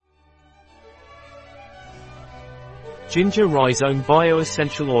Ginger Rhizome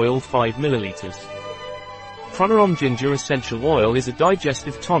Bio-Essential Oil 5 ml. PRANAROM Ginger Essential Oil is a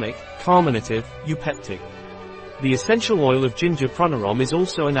digestive tonic, carminative, eupeptic. The essential oil of ginger PRANAROM is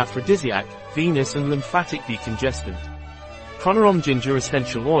also an aphrodisiac, venous and lymphatic decongestant. PRANAROM Ginger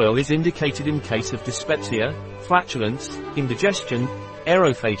Essential Oil is indicated in case of dyspepsia, flatulence, indigestion,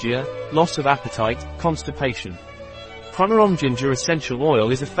 aerophagia, loss of appetite, constipation. PRANAROM Ginger Essential Oil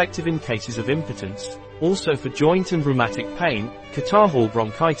is effective in cases of impotence, also for joint and rheumatic pain, catarrhal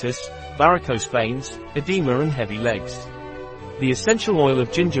bronchitis, varicose veins, edema and heavy legs. The essential oil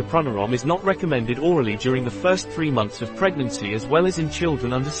of ginger PRANAROM is not recommended orally during the first 3 months of pregnancy as well as in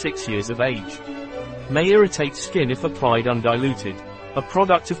children under 6 years of age. May irritate skin if applied undiluted. A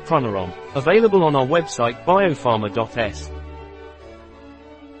product of PRANAROM. Available on our website biopharma.s.